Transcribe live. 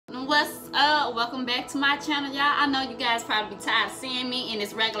what's up? Welcome back to my channel, y'all. I know you guys probably be tired of seeing me in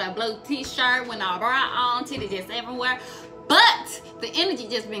this regular blue t-shirt with no bra on, titties just everywhere, but the energy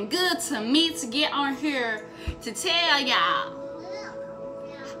just been good to me to get on here to tell y'all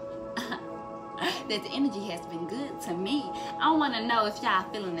that the energy has been good to me. I want to know if y'all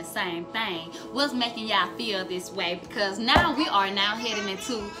feeling the same thing. What's making y'all feel this way? Because now we are heading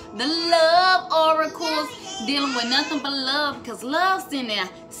into the love oracles, dealing with nothing but love, because love's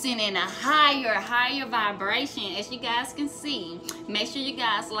sending a higher vibration, as you guys can see. Make sure you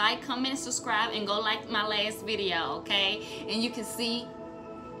guys like, comment, subscribe, and go like my last video, okay? And you can see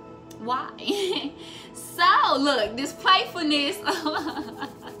why. So look, this playfulness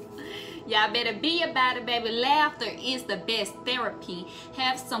y'all better be about it, baby. Laughter is the best therapy.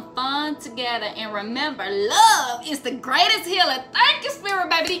 Have some fun together, and remember, love is the greatest healer. Thank you, Spirit,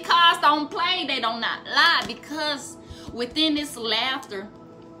 baby. These cards don't play, they don't not lie, because within this laughter,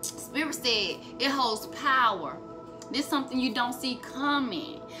 Spirit said it holds power. This is something you don't see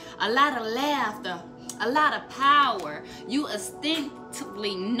coming. A lot of laughter, a lot of power. You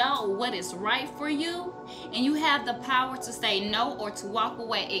instinctively know what is right for you, and you have the power to say no or to walk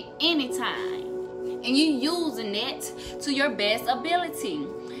away at any time, and you using it to your best ability.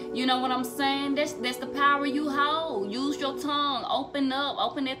 You know what I'm saying? That's the power you hold. Use your tongue. Open up.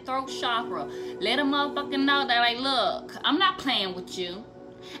 Open that throat chakra. Let a motherfucker know that, like, look, I'm not playing with you.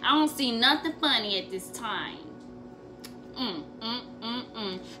 I don't see nothing funny at this time.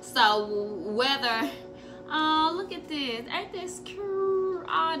 So whether look at this, ain't this cute?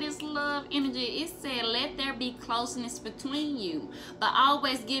 All this love energy. It said let there be closeness between you, but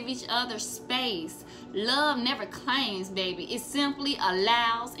always give each other space. Love never claims, baby. It simply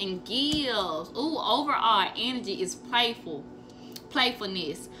allows and gives. Ooh, overall energy is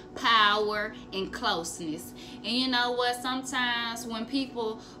playfulness, power, and closeness. And you know what, sometimes when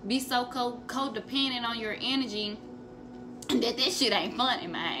people be so codependent on your energy, that shit ain't funny,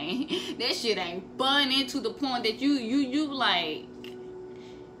 man. That shit ain't funny to the point that you like,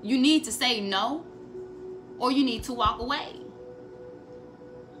 you need to say no, or you need to walk away.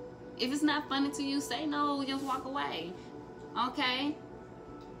 If it's not funny to you, say no, just walk away. Okay?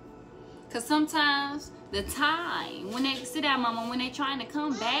 Because sometimes the time, when they sit down, mama, when they trying to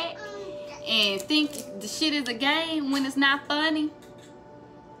come back and think the shit is a game, when it's not funny,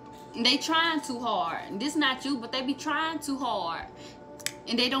 they trying too hard. This not you, but they be trying too hard,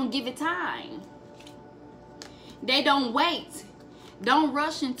 and they don't give it time. They don't wait. Don't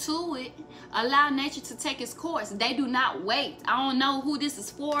rush into it. Allow nature to take its course. They do not wait. I don't know who this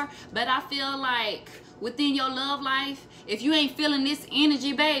is for, but I feel like within your love life, if you ain't feeling this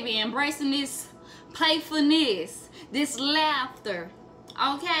energy, baby, embracing this playfulness, this laughter,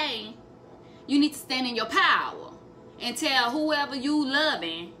 okay, you need to stand in your power and tell whoever you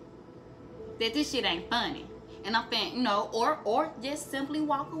loving that this shit ain't funny. And I'm saying, you know, or just simply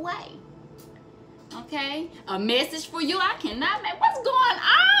walk away. Okay? A message for you. I cannot make, what's going on?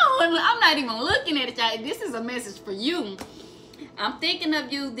 I'm not even looking at it, y'all. This is a message for you. I'm thinking of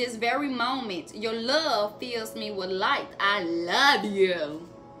you this very moment. Your love fills me with light. I love you.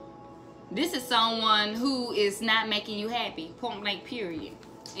 This is someone who is not making you happy. Point blank, period.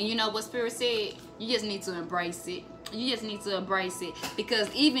 And you know what Spirit said? You just need to embrace it. You just need to embrace it.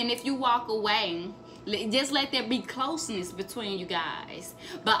 Because even if you walk away, just let there be closeness between you guys.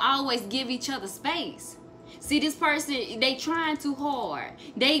 But always give each other space. See, this person, they trying too hard.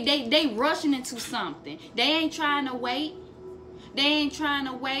 They rushing into something. They ain't trying to wait. They ain't trying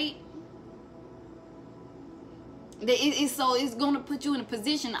to wait. So it's going to put you in a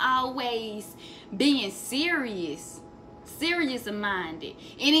position always being serious and minded,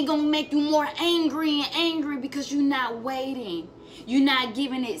 and it gonna make you more angry and angry because you're not waiting, you're not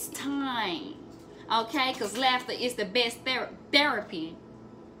giving it time. Okay, because laughter is the best therapy.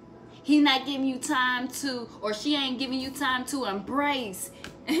 He's not giving you time to, or she ain't giving you time to embrace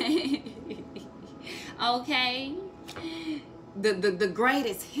okay, the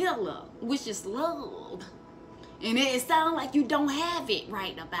greatest healer, which is love. And it sounds like you don't have it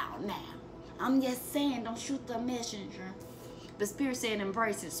right about now. I'm just saying, don't shoot the messenger. The Spirit said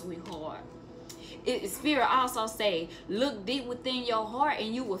embrace it, sweetheart. Spirit also say, look deep within your heart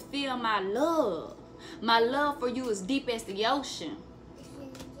and you will feel my love. My love for you is deep as the ocean.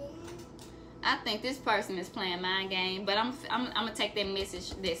 I think this person is playing mind game, but I'm gonna take that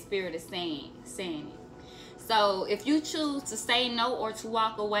message that Spirit is saying it. So if you choose to say no or to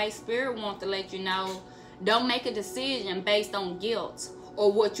walk away, Spirit wants to let you know, don't make a decision based on guilt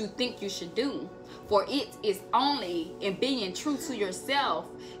or what you think you should do. For it is only in being true to yourself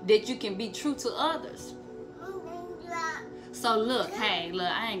that you can be true to others. So look, hey, look,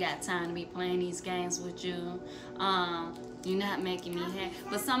 I ain't got time to be playing these games with you. You're not making me happy.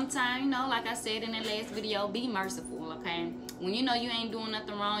 But sometimes, you know, like I said in the last video, be merciful, okay? When you know you ain't doing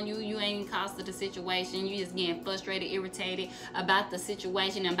nothing wrong, you ain't caused the situation, you just getting frustrated, irritated about the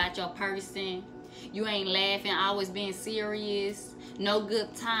situation and about your person. You ain't laughing, always being serious, no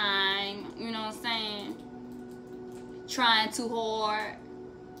good time, you know what I'm saying? Trying too hard.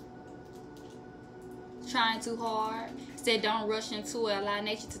 Said don't rush into it, allow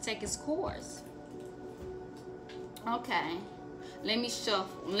nature to take its course. Okay, let me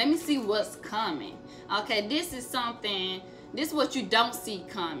shuffle. Let me see what's coming. Okay, this is something, this is what you don't see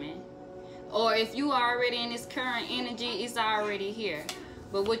coming. Or if you are already in this current energy, it's already here.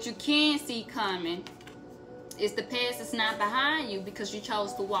 But what you can see coming is the past is not behind you because you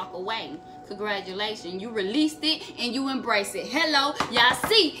chose to walk away. Congratulations, you released it and you embrace it. Hello, y'all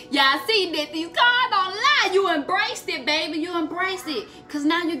see that these cards don't lie. You embraced it, baby. You embraced it, because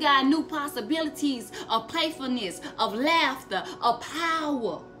now you got new possibilities of playfulness, of laughter, of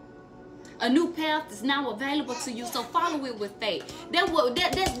power. A new path is now available to you, so follow it with faith. That's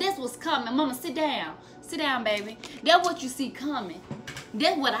what's coming. Mama, sit down, baby. That's what you see coming.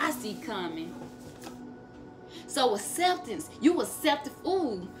 That's what I see coming. So acceptance, you accepted.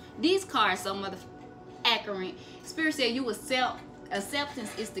 Ooh, these cards so mother accurate. Spirit said you acceptance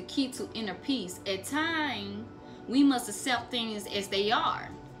is the key to inner peace. At times, we must accept things as they are.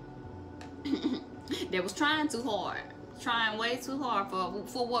 They was trying too hard. Trying way too hard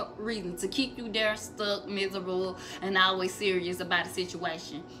for what reason? To keep you there stuck, miserable, and always serious about a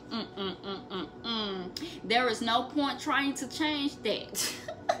situation. There is no point trying to change that.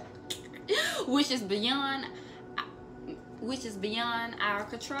 which is beyond our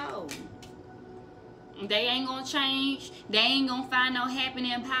control. They ain't gonna change. They ain't gonna find no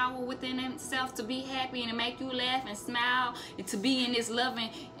happiness and power within themselves to be happy and to make you laugh and smile and to be in this loving,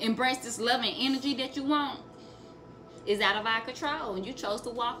 embrace this loving energy that you want. Is out of our control, and you chose to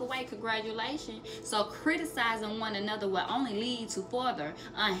walk away. Congratulations. So criticizing one another will only lead to further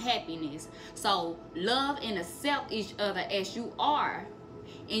unhappiness. So love and accept each other as you are,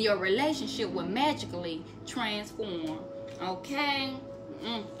 and your relationship will magically transform. Okay?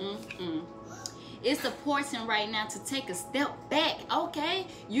 It's important right now to take a step back. Okay?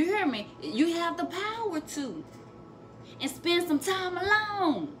 You hear me? You have the power to. And spend some time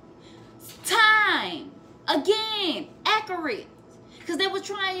alone. Time. Again, accurate. Because they were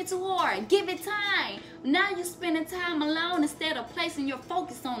trying too hard. Give it time. Now you're spending time alone instead of placing your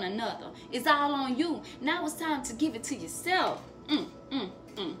focus on another. It's all on you. Now it's time to give it to yourself. And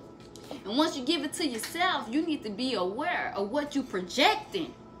once you give it to yourself, you need to be aware of what you're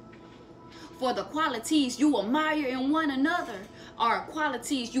projecting. For the qualities you admire in one another are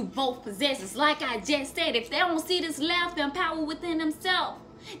qualities you both possess. It's like I just said, if they don't see this laughter and power within themselves,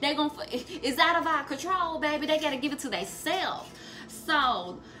 it's out of our control, baby. They gotta give it to themselves.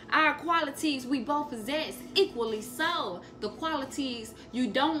 So our qualities we both possess equally so. The qualities you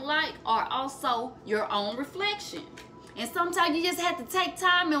don't like are also your own reflection. And sometimes you just have to take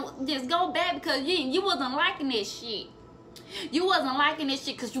time and just go back because you wasn't liking this shit. You wasn't liking this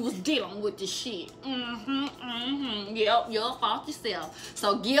shit because you was dealing with this shit. Yep, your fault yourself.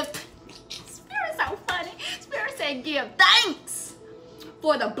 So give. Spirit so funny. Spirit said give thanks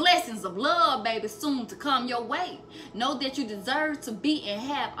for the blessings of love, baby, soon to come your way. Know that you deserve to be and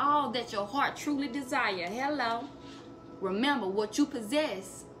have all that your heart truly desire. Hello. Remember what you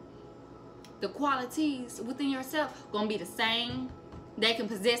possess. The qualities within yourself gonna be the same. They can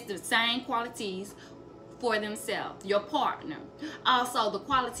possess the same qualities for themselves, your partner. Also, the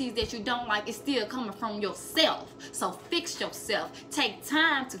qualities that you don't like is still coming from yourself. So fix yourself. Take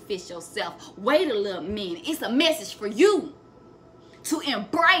time to fix yourself. Wait a little minute. It's a message for you to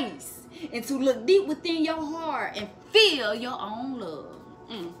embrace and to look deep within your heart and feel your own love.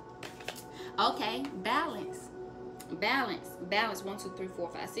 Okay, balance. 1, 2, 3, 4,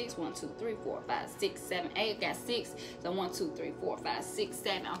 5, 6. 1, 2, 3, 4, 5, 6, 7, 8. Got 6. So 1, 2, 3, 4, 5, 6,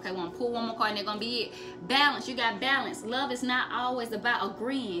 7. Okay, want to pull one more card and they're gonna be it. Balance. You got balance. Love is not always about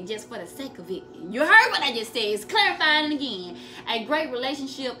agreeing just for the sake of it. You heard what I just said. It's clarifying again. A great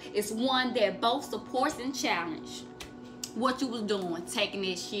relationship is one that both supports and challenges what you was doing, taking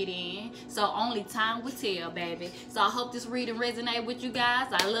that shit in. So only time will tell, baby. So I hope this reading resonated with you guys.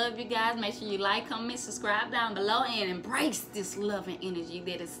 I love you guys. Make sure you like, comment, subscribe down below, and embrace this loving energy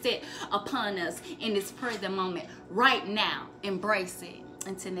that is set upon us in this present moment right now. Embrace it.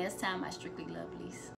 Until next time, my strictly lovelies.